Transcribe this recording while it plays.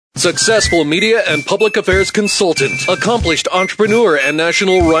Successful media and public affairs consultant, accomplished entrepreneur and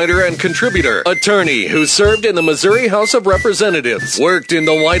national writer and contributor, attorney who served in the Missouri House of Representatives, worked in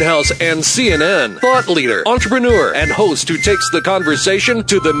the White House and CNN, thought leader, entrepreneur, and host who takes the conversation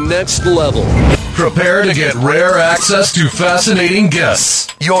to the next level. Prepare to get rare access to fascinating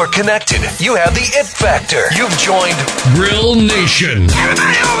guests. You're connected. You have the it factor. You've joined Grill Nation.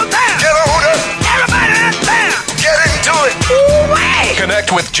 Everybody over there! Get over there! Everybody out there! Get into it! Ooh-wee!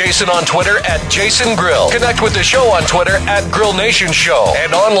 Connect with Jason on Twitter at Jason Grill. Connect with the show on Twitter at Grill Nation Show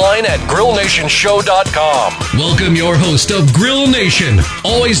and online at grillnationshow.com. Welcome your host of Grill Nation,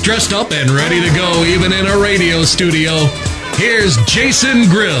 always dressed up and ready to go even in a radio studio. Here's Jason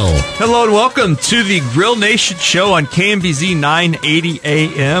Grill. Hello and welcome to the Grill Nation Show on KMBZ 980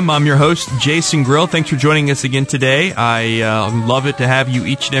 AM. I'm your host, Jason Grill. Thanks for joining us again today. I love it to have you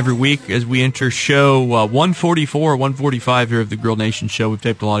each and every week as we enter show 144 or 145 here of the Grill Nation Show. We've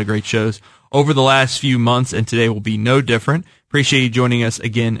taped a lot of great shows over the last few months, and today will be no different. Appreciate you joining us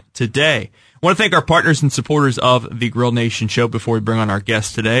again today. I want to thank our partners and supporters of the Grill Nation Show before we bring on our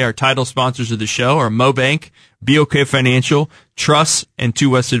guests today. Our title sponsors of the show are MoBank, BOK Financial, Truss, and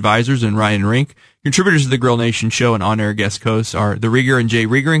 2 West Advisors, and Ryan Rink. Contributors of the Grill Nation Show and on-air guest hosts are The Rieger and Jay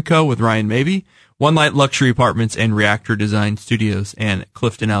Rieger & Co. with Ryan Mabey, One Light Luxury Apartments and Reactor Design Studios, and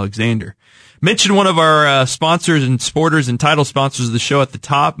Clifton Alexander. Mention one of our sponsors and supporters and title sponsors of the show at the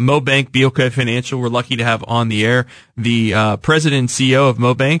top, MoBank, BOK Financial. We're lucky to have on the air the president and CEO of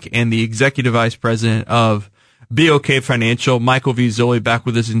MoBank and the executive vice president of BOK Financial, Michael Vizzoli, back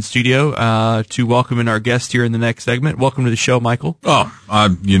with us in studio to welcome in our guest here in the next segment. Welcome to the show, Michael. Oh, I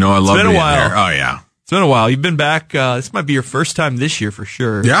love being here. Oh, yeah. It's been a while. You've been back. This might be your first time this year for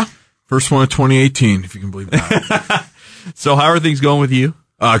sure. Yeah. First one of 2018, if you can believe that. So how are things going with you?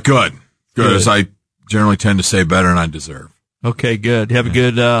 Good. Good, as I generally tend to say, better than I deserve. Okay, good. You have a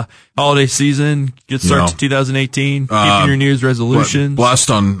good holiday season, good start to 2018, keeping your New Year's resolutions. Blessed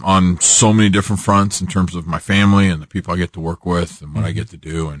on so many different fronts in terms of my family and the people I get to work with and what I get to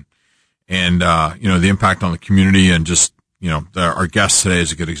do, and the impact on the community, and just our guest today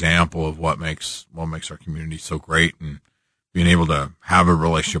is a good example of what makes our community so great, and being able to have a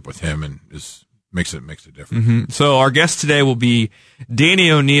relationship with him and makes a difference. Mm-hmm. So our guest today will be Danny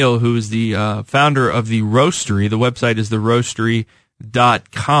O'Neill, who is the founder of The Roastery. The website is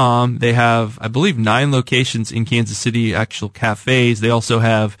theroastery.com. They have, I believe, 9 locations in Kansas City, actual cafes. They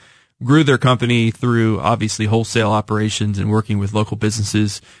also grew their company through, obviously, wholesale operations and working with local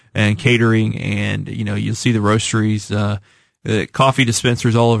businesses and catering. And, you'll see the roasteries, coffee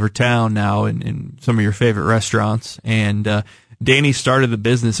dispensers all over town now in some of your favorite restaurants. And, Danny started the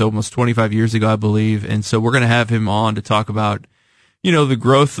business almost 25 years ago, I believe, and so we're going to have him on to talk about, the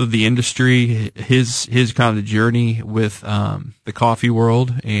growth of the industry, his kind of the journey with the coffee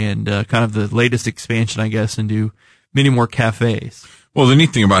world, and kind of the latest expansion, I guess, into many more cafes. Well, the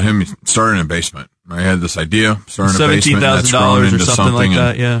neat thing about him, he started in a basement. I had this idea, started in a basement, that's grown into or something like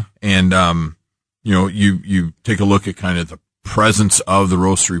that, yeah. And you take a look at kind of the presence of the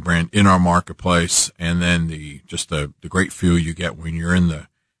Roastery brand in our marketplace, and then the great feel you get when you're in the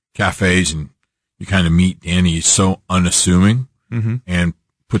cafes and you kind of meet Danny. He's so unassuming and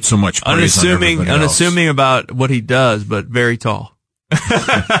put so much praise on everybody else. Unassuming about what he does, but very tall.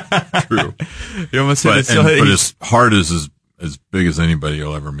 True. But his heart is as big as anybody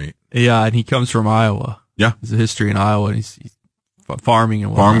you'll ever meet. Yeah, and he comes from Iowa. Yeah. There's a history in Iowa, and he's farming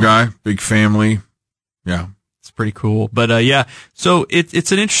and whatnot. Farm guy, big family. Yeah. It's pretty cool. But, so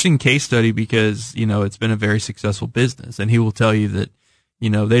it's an interesting case study because, it's been a very successful business, and he will tell you that, they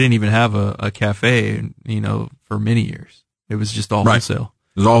didn't even have a cafe, for many years. It was just all wholesale.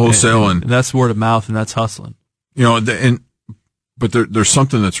 It was all wholesale. And that's word of mouth, and that's hustling. But there's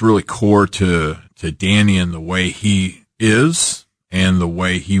something that's really core to Danny and the way he is and the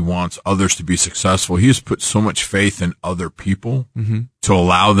way he wants others to be successful. He has put so much faith in other people to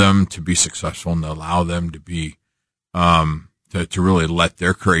allow them to be successful and to allow them to be, to really let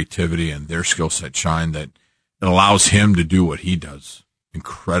their creativity and their skill set shine, that it allows him to do what he does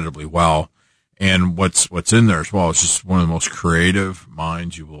incredibly well. And what's in there as well is just one of the most creative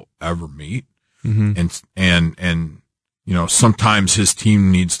minds you will ever meet. And sometimes his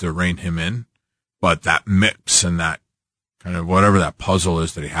team needs to rein him in, but that mix and that kind of whatever that puzzle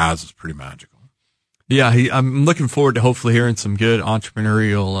is that he has is pretty magical. Yeah, I'm looking forward to hopefully hearing some good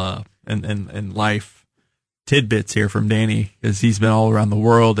entrepreneurial and life tidbits here from Danny, because he's been all around the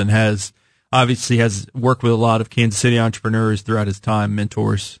world and has worked with a lot of Kansas City entrepreneurs throughout his time,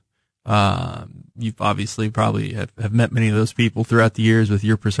 mentors. You've obviously probably have met many of those people throughout the years with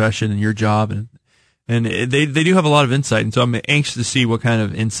your profession and your job, and And they do have a lot of insight, and so I'm anxious to see what kind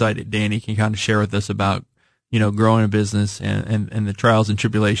of insight Danny can kind of share with us about, growing a business and the trials and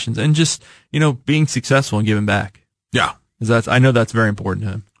tribulations, and just, being successful and giving back. Yeah. I know that's very important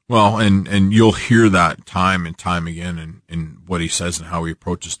to him. Well, and you'll hear that time and time again in what he says and how he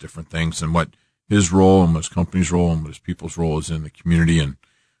approaches different things, and what his role and what his company's role and what his people's role is in the community, and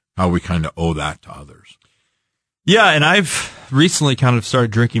how we kind of owe that to others. Yeah, and I've recently kind of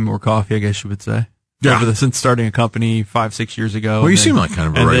started drinking more coffee, I guess you would say. Yeah. Since starting a company 5-6 years ago. Well, you seem like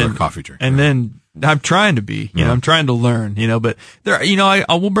kind of a regular coffee drinker. And then I'm trying to be, I'm trying to learn, but there,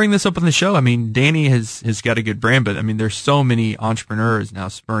 I will bring this up on the show. I mean, Danny has got a good brand, but I mean, there's so many entrepreneurs now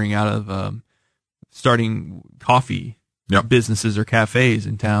spurring out of, starting coffee businesses or cafes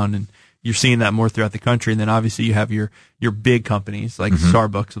in town. And you're seeing that more throughout the country. And then obviously you have your big companies like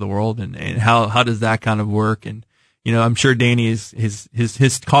Starbucks of the world, and how does that kind of work? And, I'm sure Danny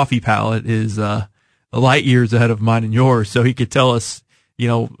his coffee palate is, light years ahead of mine and yours, so he could tell us,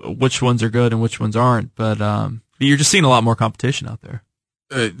 which ones are good and which ones aren't. But you're just seeing a lot more competition out there.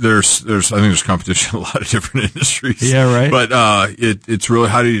 I think there's competition in a lot of different industries. Yeah, right. But it's really,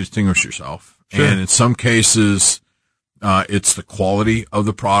 how do you distinguish yourself? Sure. And in some cases, it's the quality of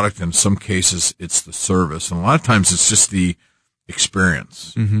the product, and in some cases, it's the service, and a lot of times it's just the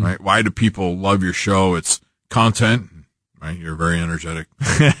experience. Right? Why do people love your show? It's content. Right, you're a very energetic,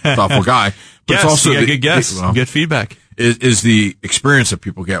 thoughtful guy. But it's also good guests, good feedback. Is the experience that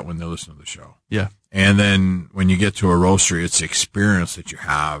people get when they listen to the show. Yeah. And then when you get to a roastery, it's the experience that you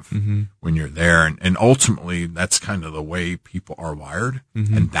have when you're there. And ultimately, that's kind of the way people are wired.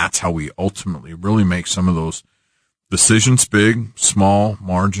 And that's how we ultimately really make some of those decisions, big, small,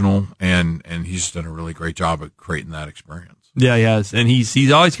 marginal. And he's done a really great job of creating that experience. Yeah, he has. And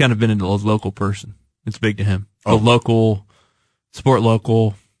he's always kind of been a local person. It's big to him. So local, support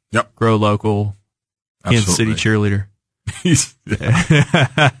local, grow local, Kansas City cheerleader.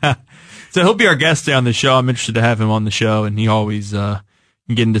 So he'll be our guest on the show. I'm interested to have him on the show, and he always can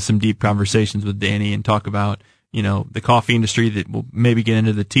get into some deep conversations with Danny and talk about, the coffee industry, that we'll maybe get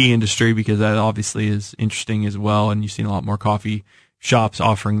into the tea industry, because that obviously is interesting as well. And you've seen a lot more coffee shops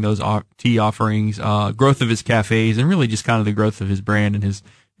offering those tea offerings, growth of his cafes, and really just kind of the growth of his brand and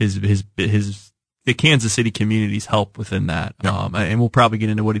the Kansas City community's help within that. And we'll probably get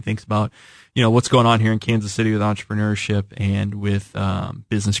into what he thinks about, what's going on here in Kansas City with entrepreneurship and with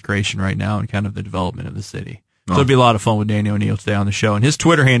business creation right now, and kind of the development of the city. So it'll be a lot of fun with Danny O'Neill today on the show. And his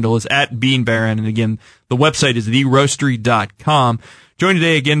Twitter handle is @BeanBaron. And again, the website is theroastery.com. Joined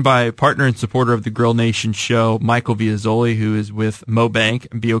today again by partner and supporter of the Grill Nation show, Michael Viazzoli, who is with MoBank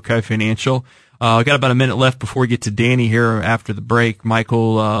and BOK Financial. Got about a minute left before we get to Danny here after the break.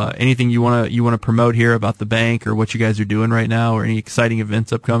 Michael, anything you want to promote here about the bank, or what you guys are doing right now, or any exciting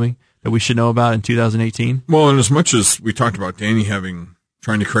events upcoming that we should know about in 2018? Well, and as much as we talked about Danny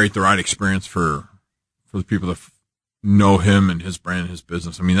trying to create the right experience for the people that know him and his brand and his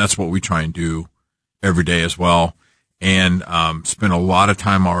business, I mean, that's what we try and do every day as well. And spent a lot of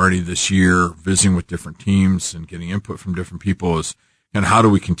time already this year visiting with different teams and getting input from different people and how do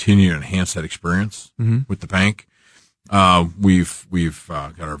we continue to enhance that experience with the bank? We've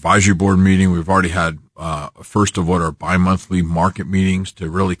got our advisory board meeting. We've already had first of what are bi-monthly market meetings to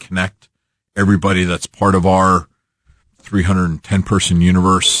really connect everybody that's part of our 310 person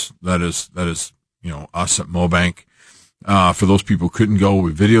universe. That is us at MoBank. For those people who couldn't go,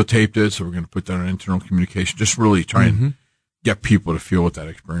 we videotaped it, so we're going to put that on internal communication. Just really try and get people to feel what that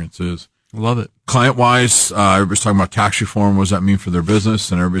experience is. Love it. Client-wise, everybody's talking about tax reform. What does that mean for their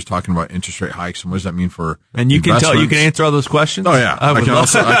business? And everybody's talking about interest rate hikes. And what does that mean for And you can answer all those questions? Oh, yeah. I can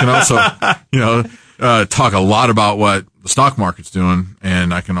also, talk a lot about what the stock market's doing.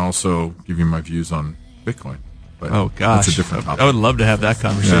 And I can also give you my views on Bitcoin. But oh, gosh. That's a different topic. I would love to have that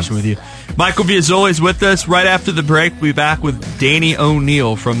conversation with you. Michael Viazzoli is with us. Right after the break, we'll be back with Danny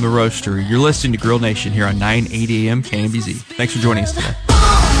O'Neill from The Roastery. You're listening to Grill Nation here on 980 AM KMBZ. Thanks for joining us today.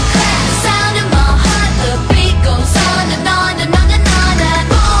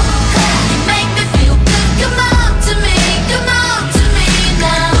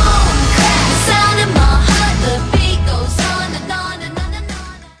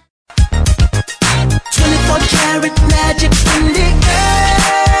 Magic in the air.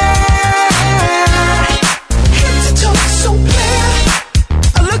 Head to toe so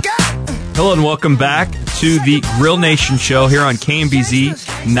clear. Look out. Hello and welcome back to the Grill Nation show here on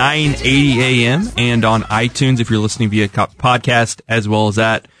KMBZ 980 AM and on iTunes if you're listening via podcast, as well as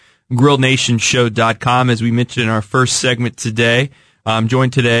at grillnationshow.com. As we mentioned in our first segment today, I'm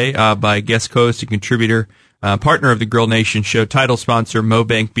joined today by guest co-host and contributor, partner of the Grill Nation show, title sponsor,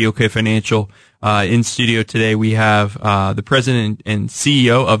 MoBank BOK Financial, In studio today, we have the president and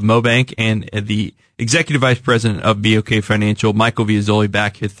CEO of MoBank and the executive vice president of BOK Financial, Michael Viazzoli,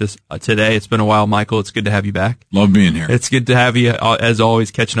 back with us today. It's been a while, Michael. It's good to have you back. Love being here. It's good to have you, as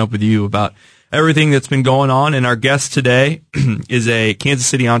always, catching up with you about everything that's been going on. And our guest today is a Kansas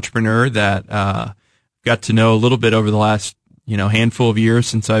City entrepreneur that got to know a little bit over the last handful of years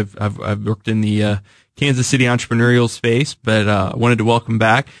since I've worked in the Kansas City entrepreneurial space. But I wanted to welcome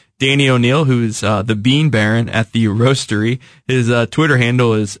back Danny O'Neill, who's the Bean Baron at the Roastery. His Twitter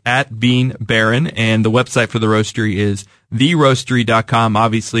handle is @BeanBaron, and the website for the Roastery is theroastery.com.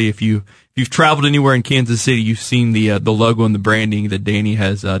 Obviously, if you've traveled anywhere in Kansas City, you've seen the logo and the branding that Danny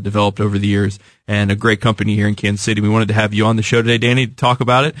has developed over the years, and a great company here in Kansas City. We wanted to have you on the show today, Danny, to talk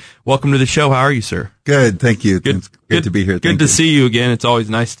about it. Welcome to the show. How are you, sir? Good, thank you. It's good to be here. Good to see you again. It's always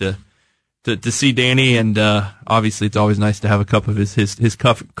nice to see Danny, and obviously it's always nice to have a cup of his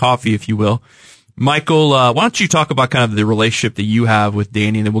coffee, if you will. Michael, why don't you talk about kind of the relationship that you have with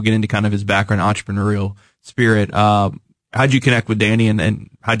Danny, and then we'll get into kind of his background, entrepreneurial spirit. How'd you connect with Danny, and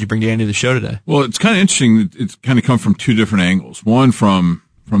how'd you bring Danny to the show today? Well, it's kind of interesting. It's kind of come from two different angles. One, from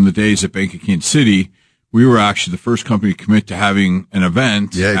the days at Bank of Kansas City, we were actually the first company to commit to having an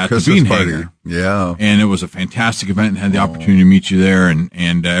event at Christmas the Bean party. Hangar. Yeah. And it was a fantastic event, and had the opportunity to meet you there.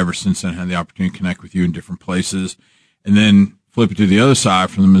 And ever since then, had the opportunity to connect with you in different places. And then flip it to the other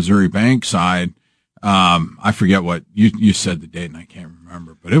side, from the Missouri Bank side. I forget what you said the date, and I can't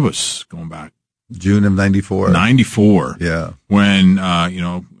remember, but it was going back June of 94. 94. Yeah. When,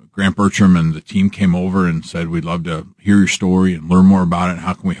 Grant Bertram and the team came over and said, we'd love to hear your story and learn more about it.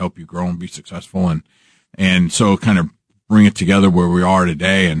 How can we help you grow and be successful? And so kind of bring it together where we are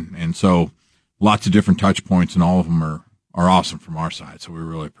today. And so lots of different touch points, and all of them are awesome from our side. So we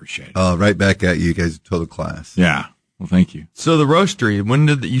really appreciate it. Right back at you guys, total class. Yeah. Well, thank you. So the Roastery, when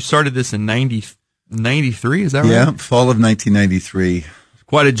did you started this in 93? Is that right? Yeah, fall of 1993.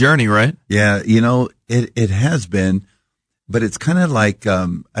 Quite a journey, right? Yeah, it has been, but it's kind of like,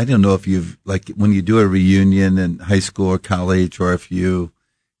 I don't know if you've, like, when you do a reunion in high school or college, or if you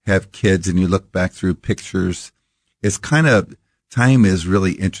have kids and you look back through pictures, it's kind of, time is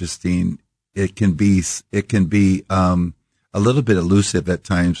really interesting. It can be a little bit elusive at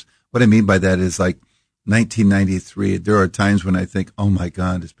times. What I mean by that is, like, 1993, there are times when I think, oh my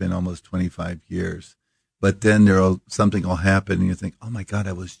God, it's been almost 25 years. But then something will happen and you think, oh my God,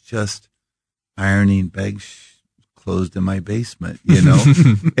 I was just ironing bags closed in my basement, and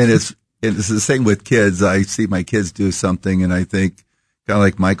it's the same with kids. I see my kids do something and I think, kind of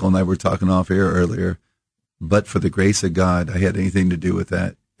like Michael and I were talking off air earlier, but for the grace of God, I had anything to do with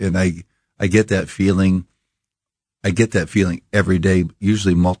that. And I get that feeling. I get that feeling every day,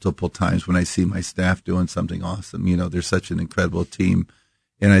 usually multiple times, when I see my staff doing something awesome. They're such an incredible team.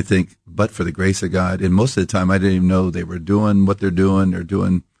 And I think, but for the grace of God, and most of the time I didn't even know they were doing what they're doing. They're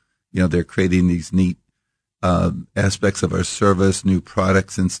doing, they're creating these neat aspects of our service, new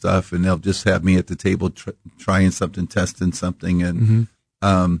products and stuff, and they'll just have me at the table trying something, testing something, and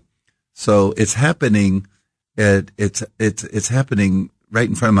so it's happening. It's happening right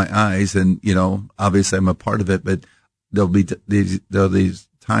in front of my eyes, and obviously I'm a part of it. But there'll be these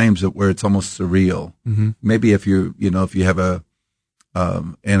times where it's almost surreal. Maybe if you have a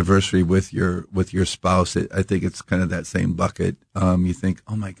anniversary with your spouse, I think it's kind of that same bucket. You think,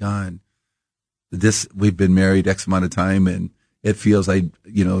 oh my God, we've been married X amount of time, and it feels I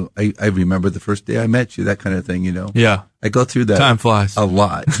remember the first day I met you, that kind of thing, Yeah. I go through that. Time flies. A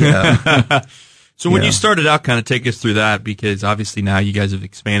lot. Yeah. So when you started out, kind of take us through that, because obviously now you guys have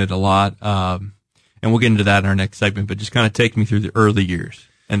expanded a lot. And we'll get into that in our next segment, but just kind of take me through the early years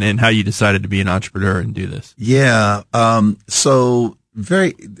and then how you decided to be an entrepreneur and do this. Yeah. I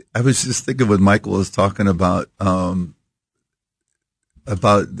was just thinking what Michael was talking about our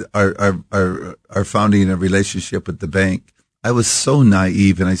founding a relationship with the bank. I was so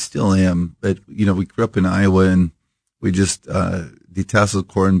naive, and I still am, but, we grew up in Iowa, and we just, detasseled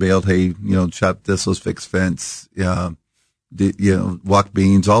corn, baled hay, chopped thistles, fixed fence, walk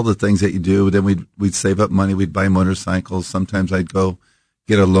beans, all the things that you do. Then we'd save up money. We'd buy motorcycles. Sometimes I'd go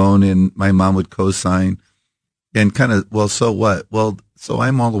get a loan, and my mom would co-sign. And kind of, well, so what? Well, so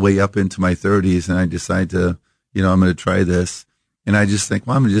I'm all the way up into my 30s, and I decide to, I'm going to try this. And I just think,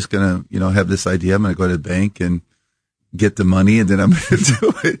 well, I'm just going to, have this idea. I'm going to go to the bank and get the money, and then I'm going to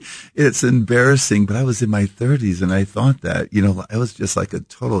do it. It's embarrassing, but I was in my 30s, and I thought that, I was just like a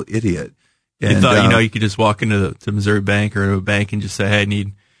total idiot. And, you thought, you could just walk into the Missouri Bank or to a bank and just say, hey, I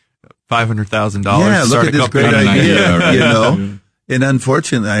need $500,000. Yeah, look at this great idea, And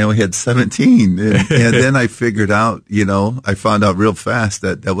unfortunately, I only had 17. And then I figured out, I found out real fast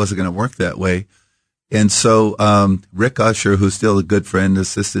that wasn't going to work that way. And so, Rick Usher, who's still a good friend,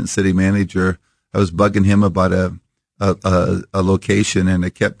 assistant city manager, I was bugging him about a location, and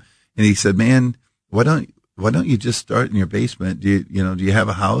he said, man, why don't you just start in your basement? Do you have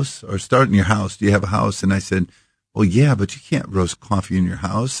a house? Or start in your house? Do you have a house? And I said, well, yeah, but you can't roast coffee in your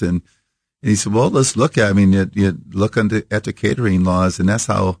house. And he said, well, let's look at, you look at the catering laws, and that's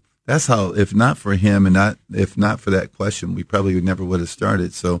how, if not for him and if not for that question, we probably never would have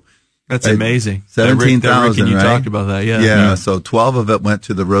started. So that's amazing. 17,000, you right? talked about that. Yeah. Yeah. So 12 of it went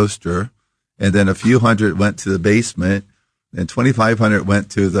to the roaster, and then a few hundred went to the basement, and 2,500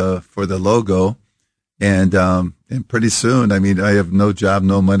 went for the logo. And pretty soon, I have no job,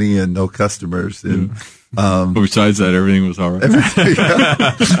 no money, and no customers. And, but besides that, everything was all right.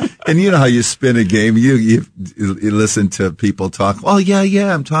 And you know how you spin a game. You listen to people talk. Oh,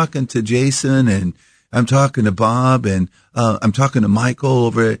 yeah, I'm talking to Jason, and I'm talking to Bob, and I'm talking to Michael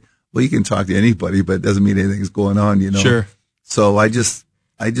over it. Well, you can talk to anybody, but it doesn't mean anything's going on, Sure. So I just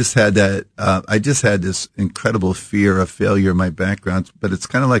had that, I just had this incredible fear of failure in my background, but it's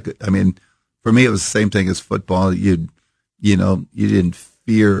kind of like, for me, it was the same thing as football. You didn't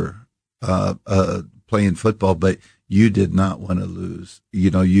fear, playing football, but you did not want to lose.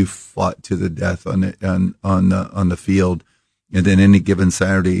 You fought to the death on the field. And then any given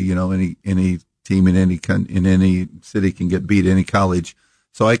Saturday, any team in any city can get beat, any college.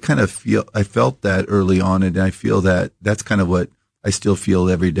 So I felt that early on, and I feel that that's kind of what I still feel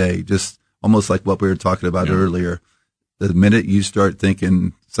every day, just almost like what we were talking about earlier. The minute you start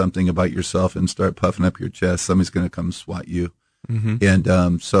thinking something about yourself and start puffing up your chest, somebody's going to come swat you. Mm-hmm.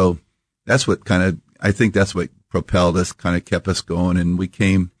 And so that's what I think that's what propelled us, kind of kept us going. And we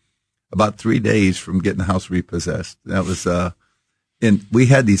came about 3 days from getting the house repossessed. That was, and we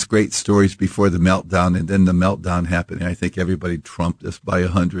had these great stories before the meltdown, and then the meltdown happened. And I think everybody trumped us by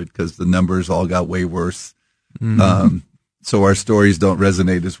 100 because the numbers all got way worse. Mm-hmm. So our stories don't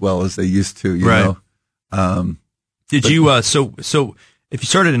resonate as well as they used to, you know. Did you, so if you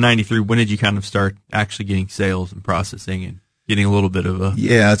started in 93, when did you kind of start actually getting sales and processing and getting a little bit of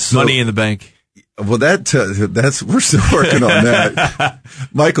money in the bank? Well, that's we're still working on that.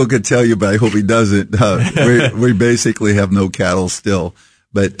 Michael could tell you, but I hope he doesn't. We basically have no cattle still,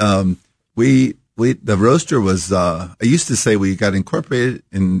 but the roaster was. I used to say we got incorporated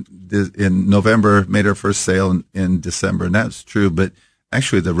in November, made our first sale in December, and that's true. But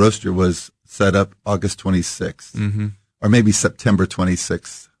actually, the roaster was set up August 26th, mm-hmm. or maybe September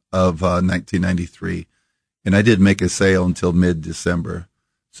 26th of 1993, and I didn't make a sale until mid-December.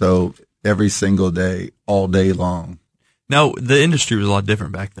 So every single day, all day long. Now, the industry was a lot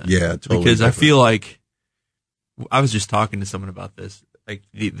different back then. Yeah, totally. Because different. I feel like, I was just talking to someone about this, like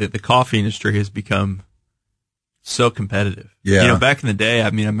the coffee industry has become so competitive. Yeah. Back in the day, I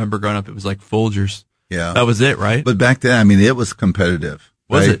remember growing up, it was like Folgers. Yeah. That was it, right? But back then, it was competitive.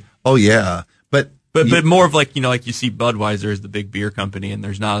 Was right? it? Oh, yeah. But more of like, like you see Budweiser is the big beer company, and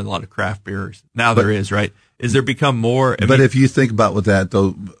there's not a lot of craft beers. Now there is, right? Is there become more? If you think about with that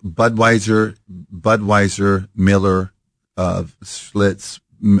though, Budweiser, Miller, Schlitz,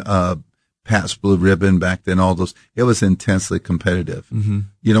 Pabst Blue Ribbon back then, all those, it was intensely competitive. Mm-hmm.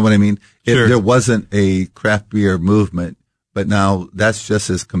 You know what I mean? Sure. There wasn't a craft beer movement, but now that's just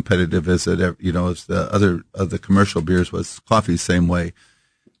as competitive as as the commercial beers was. Coffee, same way.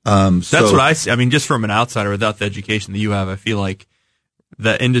 That's what I see. Just from an outsider without the education that you have, I feel like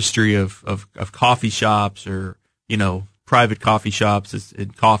the industry of coffee shops or, private coffee shops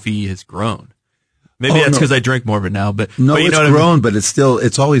and coffee has grown. Maybe that's because I drink more of it now, but it's grown, but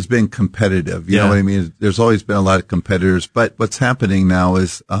it's always been competitive. You know what I mean? There's always been a lot of competitors, but what's happening now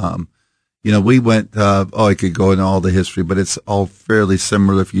is, we went, I could go into all the history, but it's all fairly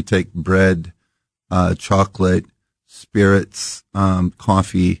similar. If you take bread, chocolate, spirits,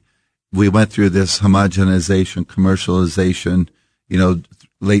 coffee, we went through this homogenization, commercialization,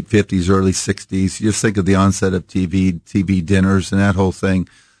 late 50s, early 60s. You just think of the onset of TV dinners and that whole thing.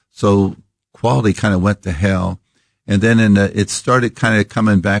 So quality kind of went to hell. And then it started kind of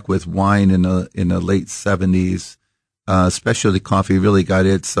coming back with wine in the late 70s. Specialty coffee really got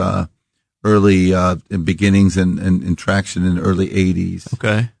its early beginnings and traction in the early 80s.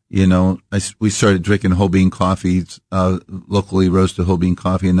 Okay. We started drinking whole bean coffees, locally roasted whole bean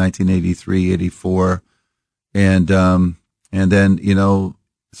coffee in 1983, 84. And then,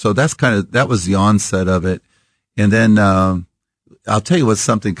 so that was the onset of it. And then, I'll tell you what's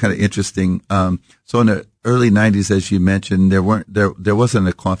something kind of interesting. So in the early 90s, as you mentioned, there wasn't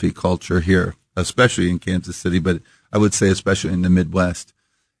a coffee culture here, especially in Kansas City, but I would say, especially in the Midwest.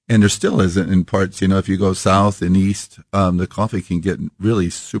 And there still isn't in parts, if you go south and east, the coffee can get really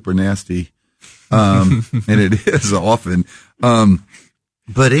super nasty. And it is often.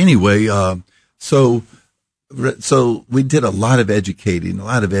 But anyway, so we did a lot of educating.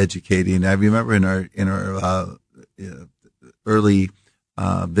 I remember in our early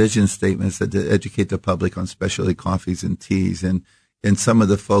vision statements that to educate the public on specialty coffees and teas, and some of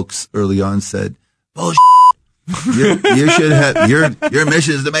the folks early on said, "Bullshit. You should have your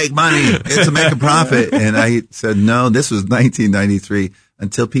mission is to make money. It's to make a profit." And I said, "No, this was 1993.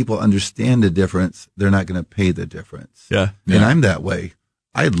 Until people understand the difference, they're not going to pay the difference." Yeah. And I'm that way.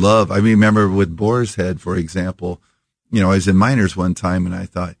 I remember with Boar's Head, for example, I was in Miners one time and I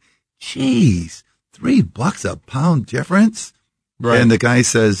thought, geez, $3 a pound difference. Right. And the guy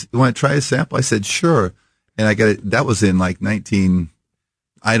says, "You want to try a sample?" I said, "Sure." And I got it. That was in like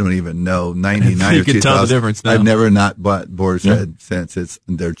I don't even know, 99 you or can 2000. tell the difference now. I've never not bought Boar's Head since. It's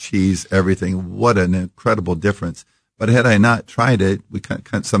their cheese, everything. What an incredible difference. But had I not tried it,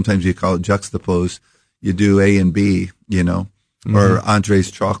 sometimes you call it juxtapose. You do A and B, or Andre's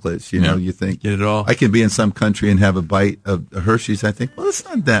chocolates, you think. Get it all. I can be in some country and have a bite of Hershey's. I think, well, it's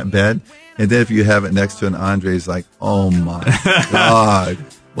not that bad. And then if you have it next to an Andre's, like, oh my God,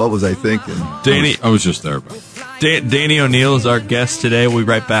 what was I thinking? Danny, I was just there about it. Danny O'Neill is our guest today. We'll be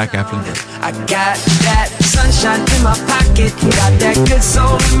right back after the break. I got that sunshine in my pocket, got that good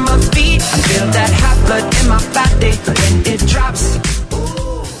soul in my feet. I feel that hot blood in my body when it drops.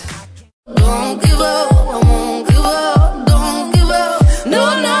 Don't give up, I won't give up, don't give up,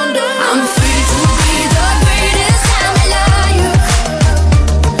 no, no, no. I'm free to be the greatest time alive.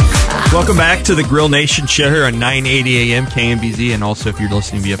 Welcome back to the Grill Nation show here on 980 AM KMBZ, and also if you're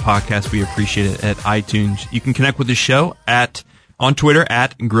listening via podcast, we appreciate it at iTunes. You can connect with the show on Twitter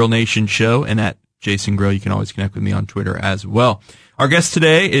at Grill Nation Show, and at Jason Grill. You can always connect with me on Twitter as well. Our guest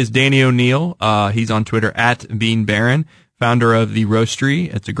today is Danny O'Neill. He's on Twitter at Bean Baron, founder of The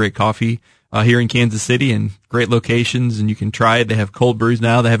Roastery. It's a great coffee here in Kansas City and great locations, and you can try it. They have cold brews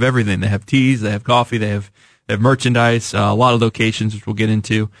now. They have everything. They have teas. They have coffee. They have merchandise, a lot of locations, which we'll get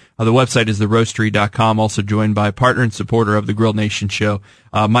into. The website is theroastery.com, also joined by partner and supporter of the Grill Nation show,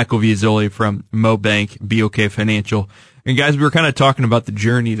 Michael Viazzoli from MoBank, BOK Financial. And guys, we were kind of talking about the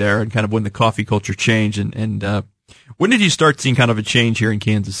journey there and kind of when the coffee culture changed. And when did you start seeing kind of a change here in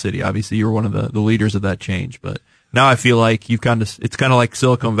Kansas City? Obviously, you were one of the leaders of that change, but now I feel like it's kind of like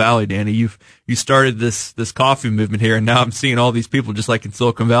Silicon Valley, Danny. You started this coffee movement here, and now I'm seeing all these people just like in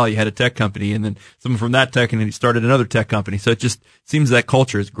Silicon Valley. You had a tech company, and then someone from that tech, and then you started another tech company. So it just seems that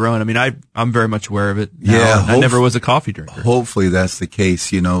culture has grown. I mean, I'm very much aware of it now. Yeah, I never was a coffee drinker. Hopefully that's the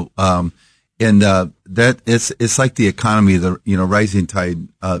case, and that it's like the economy. Rising tide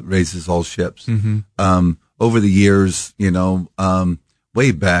raises all ships. Mm-hmm. Over the years,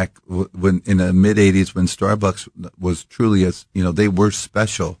 way back when in the mid '80s, when Starbucks was truly they were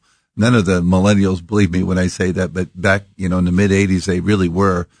special. None of the millennials believe me when I say that, but back in the mid '80s, they really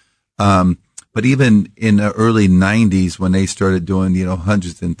were. But even in the early '90s, when they started doing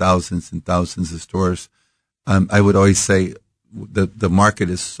hundreds and thousands of stores, I would always say the market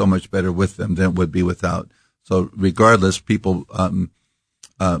is so much better with them than it would be without. So regardless, people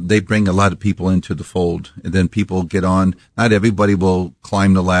they bring a lot of people into the fold, and then people get on. Not everybody will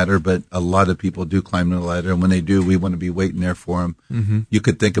climb the ladder, but a lot of people do climb the ladder. And when they do, we want to be waiting there for them. Mm-hmm. You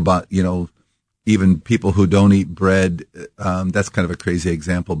could think about, even people who don't eat bread. That's kind of a crazy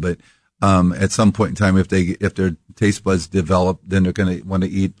example, but at some point in time, if their taste buds develop, then they're going to want to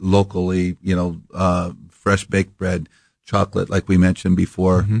eat locally, fresh baked bread, chocolate, like we mentioned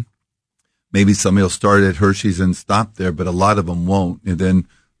before. Mm-hmm. Maybe somebody will start at Hershey's and stop there, but a lot of them won't. And then,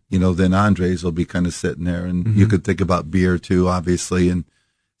 then Andre's will be kind of sitting there. And mm-hmm. you could think about beer too, obviously. And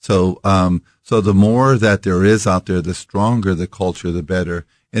so the more that there is out there, the stronger the culture, the better.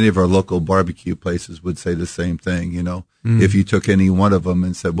 Any of our local barbecue places would say the same thing, Mm-hmm. If you took any one of them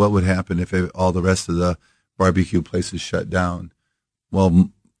and said, what would happen if all the rest of the barbecue places shut down? Well,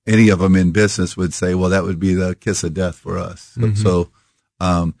 any of them in business would say, well, that would be the kiss of death for us. Mm-hmm. So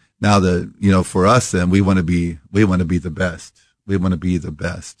now for us, then we want to be the best. We want to be the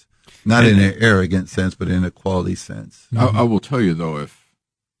best, not in an arrogant sense, but in a quality sense. Mm-hmm. I will tell you though, if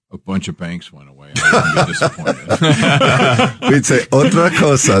a bunch of banks went away, I would be disappointed. We'd say otra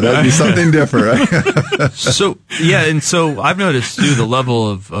cosa. That'd be something different, right? So I've noticed too the level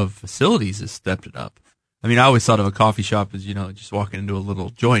of facilities has stepped it up. I mean, I always thought of a coffee shop as just walking into a little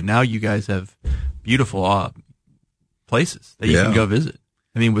joint. Now you guys have beautiful places that you can go visit.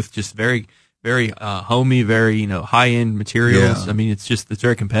 I mean, with just very, very homey, very high end materials. Yeah. I mean, it's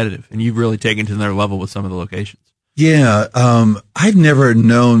very competitive, and you've really taken to another level with some of the locations. Yeah. I've never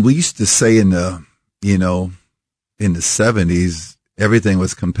known, we used to say in the 70s, everything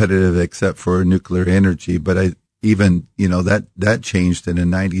was competitive except for nuclear energy. But that changed in the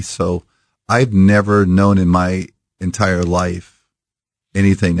 90s. So I've never known in my entire life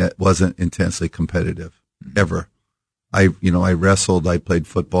anything that wasn't intensely competitive ever. I wrestled, I played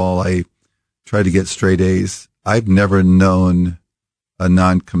football, I tried to get straight A's. I've never known a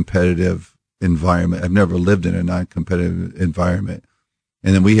non-competitive environment. I've never lived in a non-competitive environment.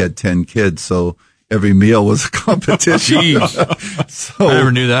 And then we had 10 kids, so every meal was a competition. So, I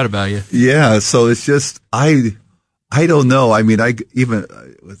never knew that about you. Yeah, so it's just, I don't know. I mean, I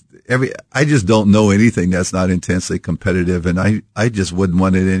just don't know anything that's not intensely competitive, and I just wouldn't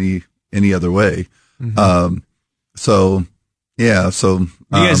want it any other way. Mm-hmm. So you guys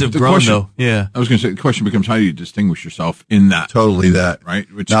have grown, though. Yeah. I was going to say, the question becomes, how do you distinguish yourself in that? Totally that. Right?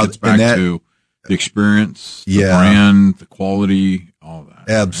 Which gets back to the experience, the Yeah. brand, the quality, all that.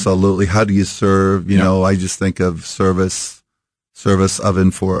 Absolutely. Right? How do you serve? You know, I just think of service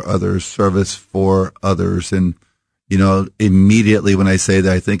oven for others, service for others. And, immediately when I say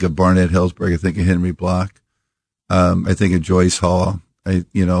that, I think of Barnett Hillsburg, I think of Henry Block. I think of Joyce Hall. I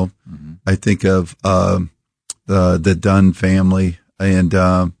think of, the Dunn family and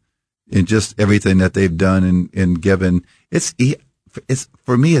just everything that they've done and given. It's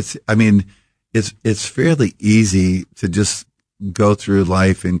for me, it's fairly easy to just go through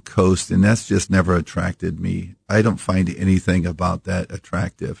life and coast, and that's just never attracted me. I don't find anything about that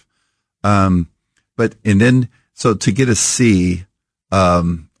attractive. So to get a C,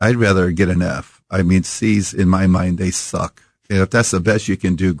 I'd rather get an F. I mean, C's in my mind, they suck. If that's the best you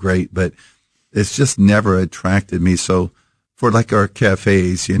can do, great, but it's just never attracted me. So for like our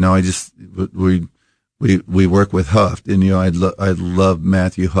cafes, we work with Huft, and I love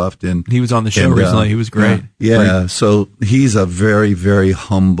Matthew Huft, and he was on the show recently. He was great. Yeah. So he's a very, very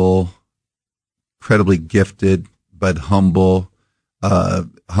humble, incredibly gifted, but humble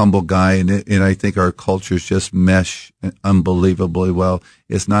guy, and I think our cultures just mesh unbelievably well.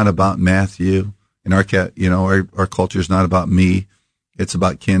 It's not about Matthew, and our culture is not about me. It's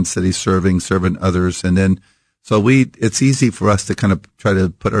about Kansas City serving others. And then, it's easy for us to kind of try to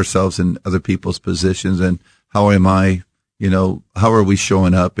put ourselves in other people's positions and how am I, how are we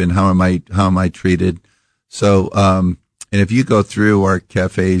showing up and how am I treated? So, and if you go through our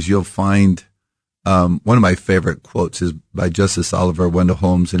cafes, you'll find, one of my favorite quotes is by Justice Oliver Wendell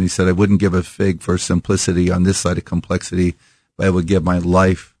Holmes. And he said, I wouldn't give a fig for simplicity on this side of complexity, but I would give my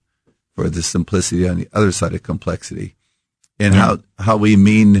life for the simplicity on the other side of complexity. And how we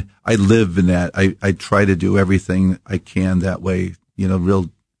mean, I live in that. I try to do everything I can that way,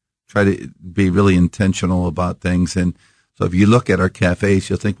 try to be really intentional about things. And so if you look at our cafes,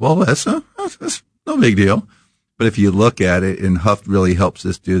 you'll think, well, that's no big deal. But if you look at it, and Huft really helps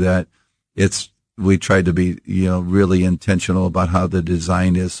us do that, we try to be, really intentional about how the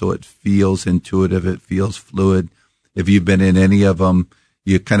design is. So it feels intuitive. It feels fluid. If you've been in any of them,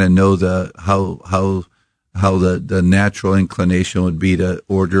 you kind of know how the natural inclination would be to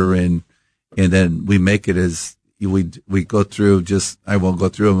order and then we make it as we go through I won't go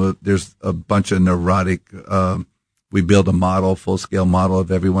through them, but there's a bunch of neurotic, we build a full scale model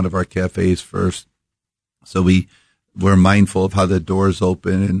of every one of our cafes first. So we're mindful of how the doors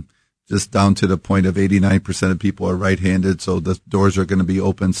open and just down to the point of 89% of people are right-handed. So the doors are going to be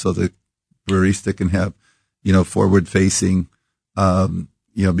open so the barista can have, forward facing,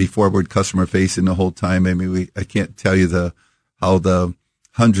 be forward customer facing the whole time. I mean, I can't tell you how the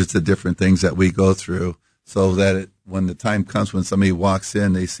hundreds of different things that we go through so that when the time comes when somebody walks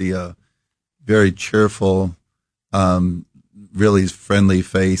in, they see a very cheerful, really friendly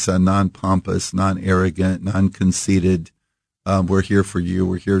face, a non-pompous, non-arrogant, non-conceited, we're here for you,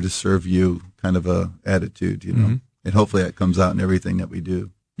 we're here to serve you kind of a attitude, Mm-hmm. And hopefully that comes out in everything that we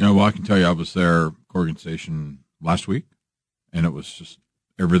do. Well, I can tell you, I was there, Corrigan Station, last week, and it was just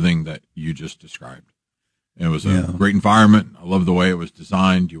everything that you just described. And it was a great environment. I love the way it was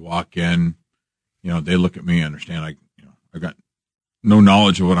designed. You walk in, they look at me, understand I got no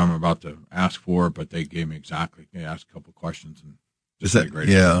knowledge of what I'm about to ask for, but they gave me they asked a couple of questions and just had a great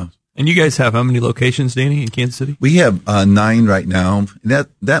experience. And you guys have how many locations, Danny, in Kansas City? We have 9 right now.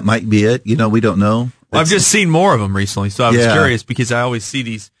 That might be it. We don't know. Well, I've just seen more of them recently, so I was curious because I always see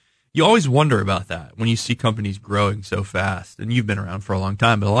these. You always wonder about that when you see companies growing so fast, and you've been around for a long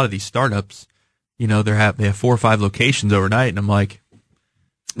time. But a lot of these startups, they have 4 or 5 locations overnight, and I'm like,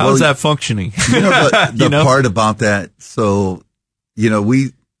 how's that functioning? The part about that. So,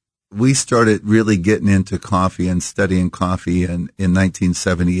 we started really getting into coffee and studying coffee in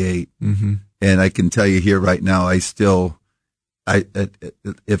 1978, mm-hmm. And I can tell you here right now, if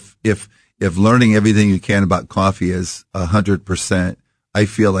learning everything you can about coffee is 100%, I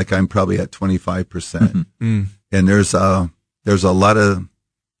feel like I'm probably at 25%. And there's a lot of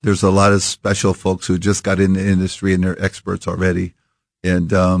special folks who just got in the industry and they're experts already.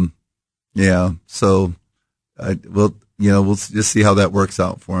 And, so we'll just see how that works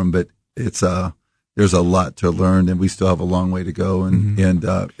out for them. But it's, there's a lot to learn, and we still have a long way to go. And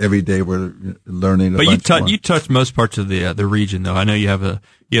every day we're learning. But you touch most parts of the region, though. I know you have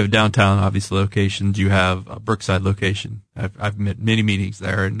downtown, obviously, locations. You have a Brookside location. I've met many meetings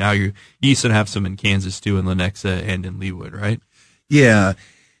there, and now you used to have some in Kansas too, in Lenexa and in Leawood, right? Yeah.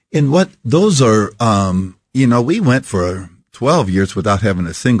 And what those are, we went for 12 years without having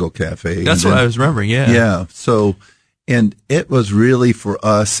a single cafe. That's what I was remembering. Yeah. Yeah. So, and it was really for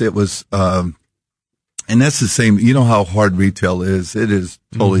us, it was, and that's the same, you know how hard retail is. It is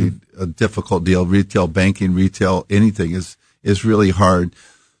totally a difficult deal. Retail banking, retail, anything is really hard.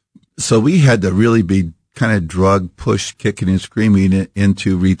 So we had to really be kind of drug push, kicking and screaming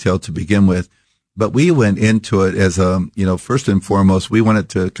into retail to begin with. But we went into it as first and foremost, we wanted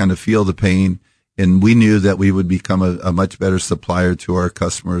to kind of feel the pain, and we knew that we would become a much better supplier to our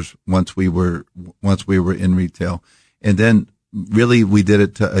customers once we were in retail. And then really we did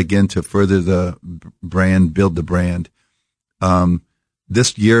it to further the brand, build the brand.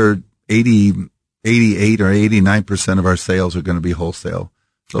 This year, 88 or 89% of our sales are going to be wholesale.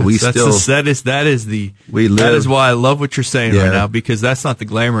 So that is why I love what you're saying right now, because that's not the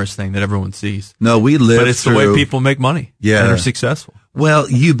glamorous thing that everyone sees. No, but it's the way people make money and are successful. Well,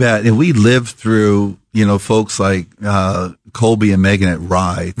 you bet. And we lived through, folks like, Colby and Megan at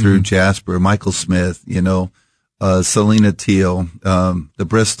Rye, through Jasper, Michael Smith, Selena Teal, the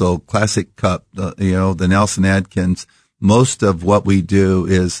Bristol Classic Cup, the Nelson Adkins. Most of what we do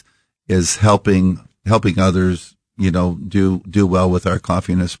is helping others, do well with our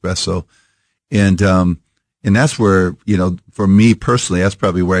coffee and espresso. And that's where, for me personally, that's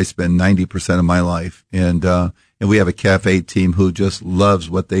probably where I spend 90% of my life. And we have a cafe team who just loves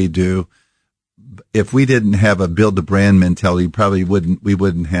what they do. If we didn't have a build the brand mentality, we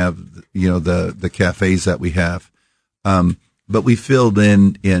wouldn't have, the cafes that we have. But we filled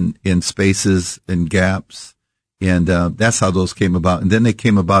in spaces and gaps. And, that's how those came about. And then they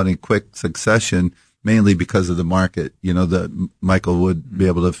came about in quick succession, mainly because of the market. Michael would be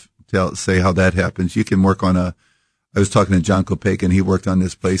able to say how that happens. You can work on I was talking to John Kopeka, he worked on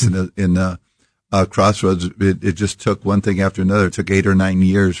this place in Crossroads. It just took one thing after another. It took 8 or 9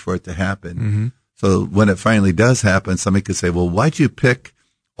 years for it to happen. So when it finally does happen, somebody could say, well, why'd you pick?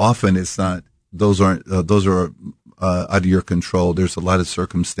 Often it's not, those are out of your control. There's a lot of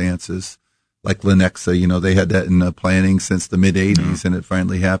circumstances. Like Lenexa, they had that in the planning since the mid 80s, and it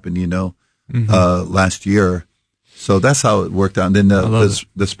finally happened, last year. So that's how it worked out. And then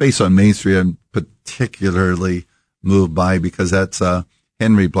the space on Main Street I'm particularly moved by, because that's,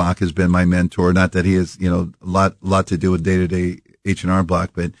 Henry Block has been my mentor. Not that he has, a lot to do with day-to-day H&R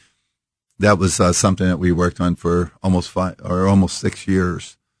Block, but that was, something that we worked on for almost 6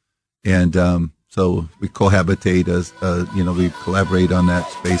 years. And, so we cohabitate as, we collaborate on that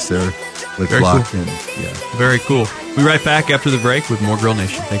space there with Very Block. Cool. And, Very cool. We'll be right back after the break with more Grill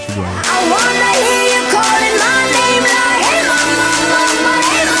Nation. Thanks for joining us. I wanna hear you calling my name like, hey mama,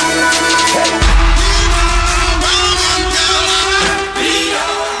 hey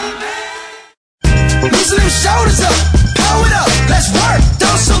mama. Loosen them shoulders up, pull it up, let's work.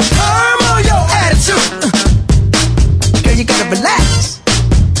 Throw some perm on your attitude. Girl, you gotta relax.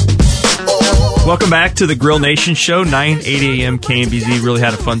 Welcome back to the Grill Nation Show, 9:80 a.m. KMBZ. Really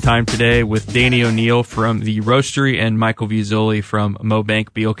had a fun time today with Danny O'Neill from The Roastery and Michael Vizzoli from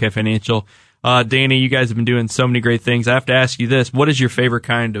MoBank BOK Financial. Danny, you guys have been doing so many great things. I have to ask you this. What is your favorite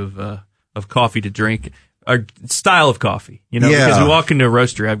kind of coffee to drink, or style of coffee? Because we walk into a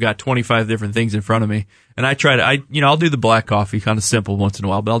roastery, I've got 25 different things in front of me, and I'll do the black coffee, kind of simple once in a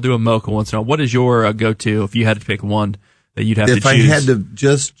while, but I'll do a mocha once in a while. What is your go-to if you had to pick one that you'd have to choose? If I had to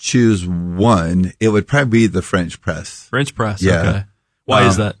just choose one, it would probably be the French press. French press, yeah. Okay. Why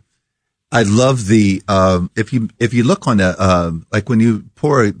is that? I love the, if you look on the, like when you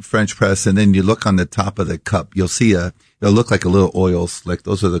pour a French press and then you look on the top of the cup, you'll see it'll look like a little oil slick.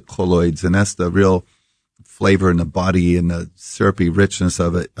 Those are the colloids, and that's the real flavor in the body and the syrupy richness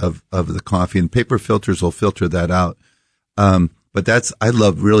of it, of the coffee. And paper filters will filter that out. But I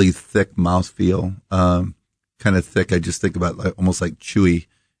love really thick mouthfeel, kind of thick. I just think about almost like chewy,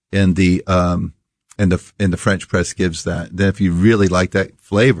 and the French press gives that. Then if you really like that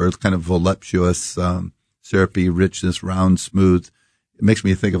flavor, it's kind of voluptuous, syrupy richness, round, smooth. it makes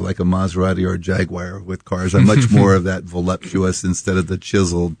me think of like a Maserati or a Jaguar with cars. I'm much more of that voluptuous instead of the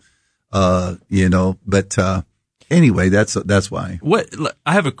chiseled, but anyway, that's why.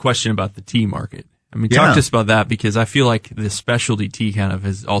 I have a question about the tea market. I mean, Yeah. talk to us about that, because I feel like the specialty tea kind of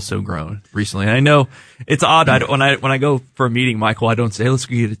has also grown recently. And I know it's odd. When I go for a meeting, Michael, I don't say, let's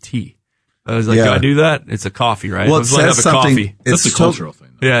go get a tea. I was like, Yeah. do I do that? It's a coffee, right? Well, it Let's have says a something. coffee. That's a cultural thing.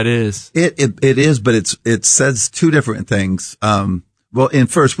 Yeah, it is. It is, but it says two different things.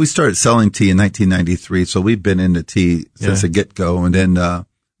 First, we started selling tea in 1993, so we've been into tea since the get-go. And then,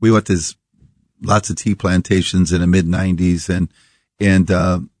 we went to lots of tea plantations in the mid 90s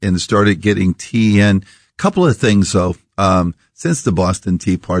and started getting tea in. Couple of things though. Since the Boston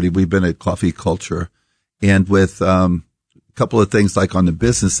Tea Party, we've been a coffee culture, and with, a couple of things like on the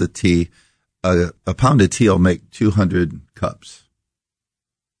business of tea, a pound of tea will make 200 cups.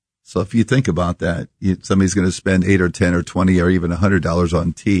 So if you think about that, somebody's going to spend 8 or 10 or 20 or even $100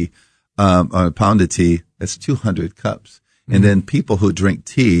 on tea, on a pound of tea. That's 200 cups. Mm-hmm. And then people who drink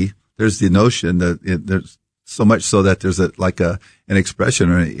tea, there's the notion that there's so much so that there's an expression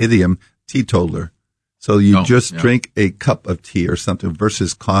or an idiom, teetotaler. So you drink a cup of tea or something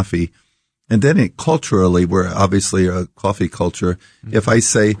versus coffee. And then culturally, we're obviously a coffee culture. Mm-hmm. If I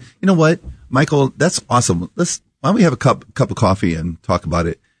say, you know what, Michael, that's awesome. Why don't we have a cup of coffee and talk about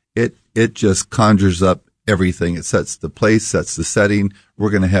it? It just conjures up everything. It sets the place, sets the setting. We're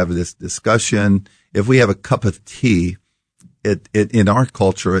going to have this discussion. If we have a cup of tea, it in our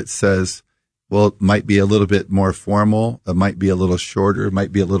culture, it says, well, it might be a little bit more formal. It might be a little shorter. It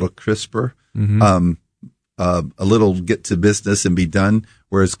might be a little crisper. Mm-hmm. A little get to business and be done.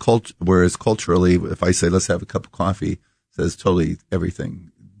 Whereas culturally, if I say, let's have a cup of coffee, it says totally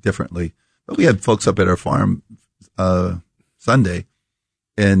everything differently. But we had folks up at our farm, Sunday,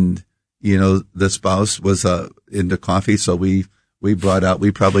 and, the spouse was, into coffee. So we brought out, we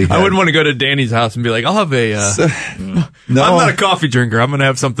probably had. I wouldn't want to go to Danny's house and be like, I'll have no, I'm not a coffee drinker. I'm going to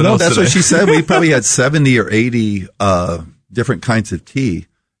have something else. No, that's today. what she said. We probably had 70 or 80, different kinds of tea.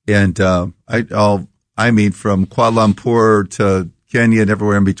 And, I mean, from Kuala Lumpur to Kenya and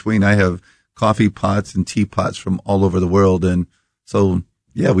everywhere in between, I have coffee pots and tea pots from all over the world. And so,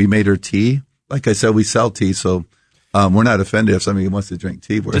 yeah, we made her tea. Like I said, we sell tea. So, we're not offended if somebody wants to drink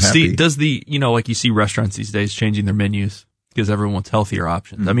tea. We're happy. Does like you see restaurants these days changing their menus because everyone wants healthier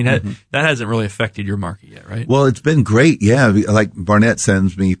options. I mean, that hasn't really affected your market yet, right? Well, it's been great. Yeah. Like Barnett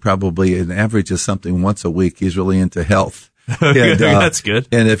sends me probably an average of something once a week. He's really into health. And, that's good.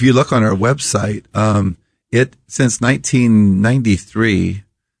 And if you look on our website, since 1993,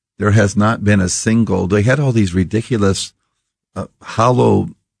 there has not been a single, they had all these ridiculous, hollow,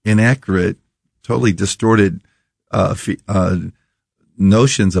 inaccurate, totally distorted,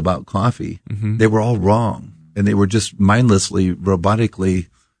 notions about coffee. Mm-hmm. They were all wrong, and they were just mindlessly, robotically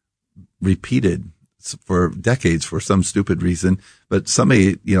repeated for decades for some stupid reason. But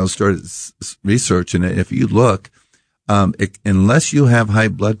somebody, started researching it. If you look, unless you have high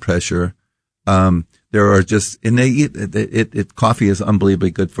blood pressure, there are just, and they eat coffee is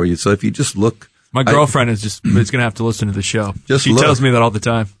unbelievably good for you. So if you just look, my girlfriend is going to have to listen to the show. She look. tells me that all the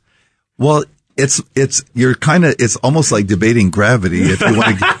time. Well, it's almost like debating gravity. If you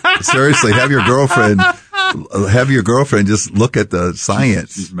want to seriously have your girlfriend just look at the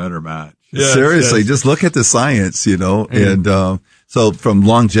science. She's met her match. Yes, seriously, just look at the science, and, so from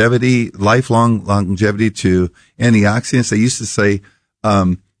lifelong longevity to antioxidants, they used to say,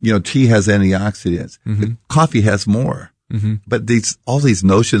 tea has antioxidants. Mm-hmm. Coffee has more. Mm-hmm. But all these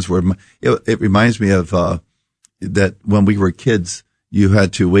notions it reminds me of, that when we were kids, you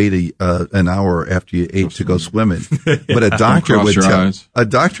had to wait an hour after you ate to go swimming. But a doctor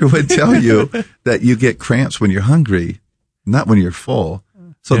would tell you that you get cramps when you're hungry, not when you're full.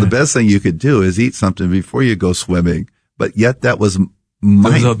 So the best thing you could do is eat something before you go swimming. But yet that was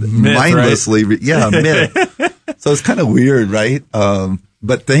mindlessly, right? A myth. So it's kind of weird, right?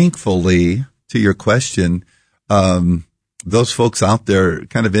 But thankfully, to your question, those folks out there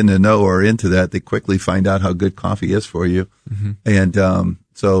kind of in the know or into that, they quickly find out how good coffee is for you. Mm-hmm. And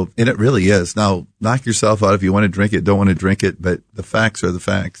it really is. Now, knock yourself out if you want to drink it, don't want to drink it, but the facts are the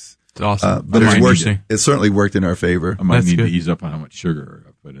facts. It's awesome. But it certainly worked in our favor. I might need to ease up on how much sugar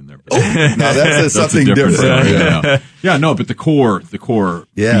I put in there. Now that's something different. Yeah, no, but the core.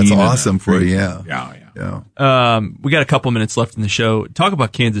 Yeah, it's awesome for you. Yeah. We got a couple minutes left in the show. Talk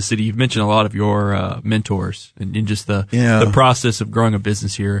about Kansas City. You've mentioned a lot of your mentors and just the process of growing a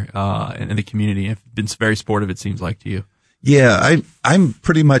business here in the community. It's been very supportive, it seems like, to you. Yeah, I'm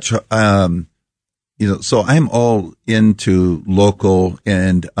pretty much, so I'm all into local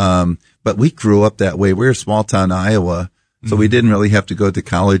and, but we grew up that way. We're a small town, Iowa, So we didn't really have to go to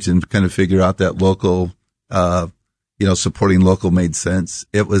college and kind of figure out that local, supporting local made sense.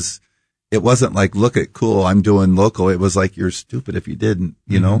 It wasn't like, look at cool, I'm doing local. It was like, you're stupid if you didn't,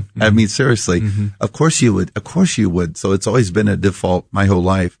 I mean, seriously, of course you would. So it's always been a default my whole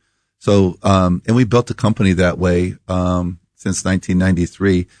life. So, and we built the company that way, since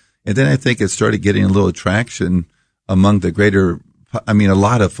 1993. And then I think it started getting a little traction among the a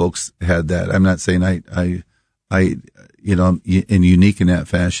lot of folks had that. I'm not saying I unique in that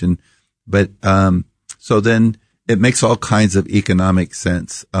fashion, but, so then it makes all kinds of economic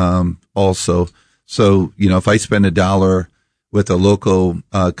sense, also. So, if I spend $1 with a local,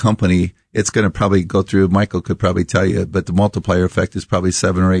 company, it's going to probably go through, Michael could probably tell you, but the multiplier effect is probably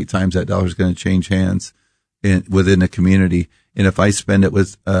 7 or 8 times that dollar is going to change hands within the community. And if I spend it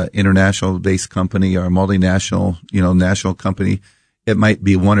with an international based company or a multinational, national company, it might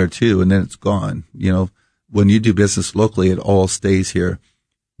be 1 or 2 and then it's gone. When you do business locally, it all stays here.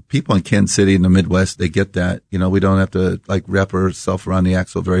 People in Kansas City in the Midwest, they get that. We don't have to wrap ourselves around the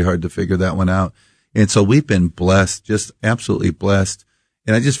axle very hard to figure that one out. And so we've been blessed, just absolutely blessed.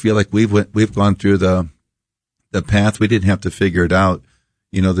 And I just feel like we've gone through the path. We didn't have to figure it out.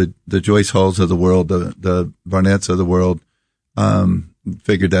 The Joyce Halls of the world, the Barnetts of the world,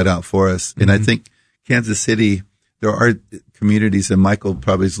 figured that out for us. And I think Kansas City, there are communities, and Michael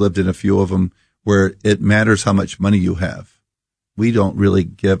probably has lived in a few of them, where it matters how much money you have. We don't really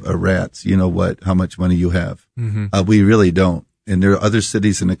give a rat's, how much money you have. We really don't. And there are other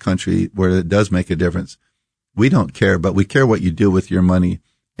cities in the country where it does make a difference. We don't care, but we care what you do with your money.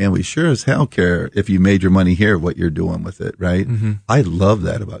 And we sure as hell care if you made your money here, what you're doing with it, right? I love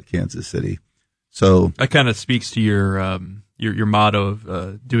that about Kansas City. So that kind of speaks to your motto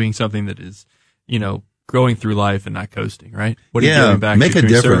of doing something that is, going through life and not coasting, right? What are you giving back? Make a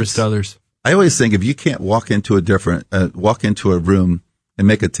difference. Service to others. I always think if you can't walk into a room and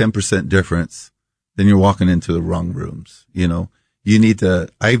make a 10% difference, then you're walking into the wrong rooms. You need to,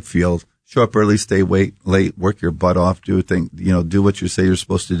 I feel, show up early, stay late, work your butt off, do what you say you're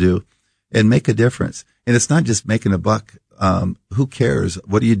supposed to do and make a difference. And it's not just making a buck. Who cares?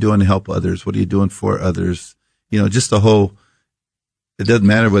 What are you doing to help others? What are you doing for others? Just the whole, it doesn't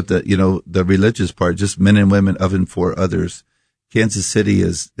matter what the religious part, just men and women of and for others. Kansas City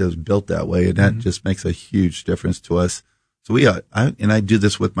is built that way, and that just makes a huge difference to us. So I do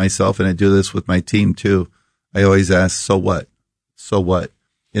this with myself, and I do this with my team too. I always ask, so what? So what?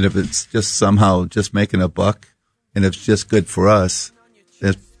 And if it's just somehow just making a buck, and it's just good for us,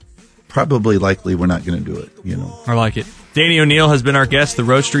 it's probably likely we're not going to do it. I like it. Danny O'Neill has been our guest, The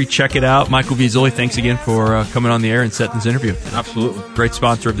Roastery. Check it out. Michael Vizzoli, thanks again for coming on the air and setting this interview. Absolutely. Great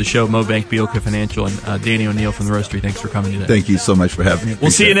sponsor of the show, Mobank Bioka Financial, and Danny O'Neill from The Roastery. Thanks for coming today. Thank you so much for having me.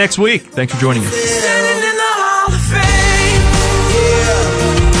 We'll see you next week. Thanks for joining us. Standing in the Hall of Fame.